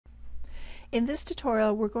In this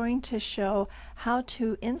tutorial, we're going to show how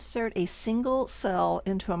to insert a single cell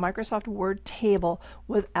into a Microsoft Word table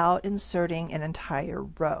without inserting an entire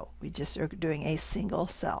row. We just are doing a single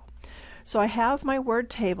cell. So I have my Word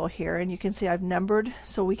table here, and you can see I've numbered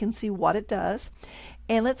so we can see what it does.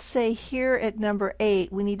 And let's say here at number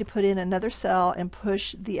 8, we need to put in another cell and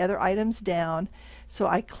push the other items down. So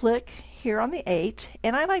I click here on the 8,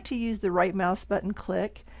 and I like to use the right mouse button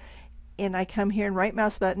click, and I come here and right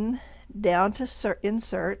mouse button down to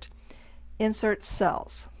insert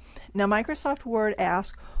cells. Now Microsoft Word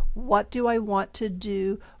asks, what do I want to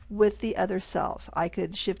do with the other cells? I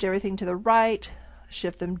could shift everything to the right,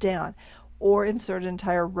 shift them down, or insert an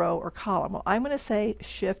entire row or column. Well, I'm going to say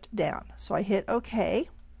shift down. So I hit OK,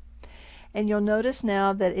 and you'll notice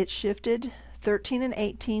now that it shifted 13 and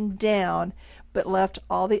 18 down, but left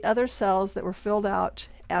all the other cells that were filled out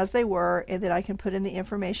as they were, and that I can put in the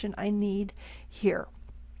information I need here.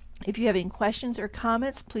 If you have any questions or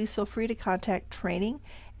comments, please feel free to contact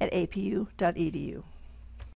training@apu.edu.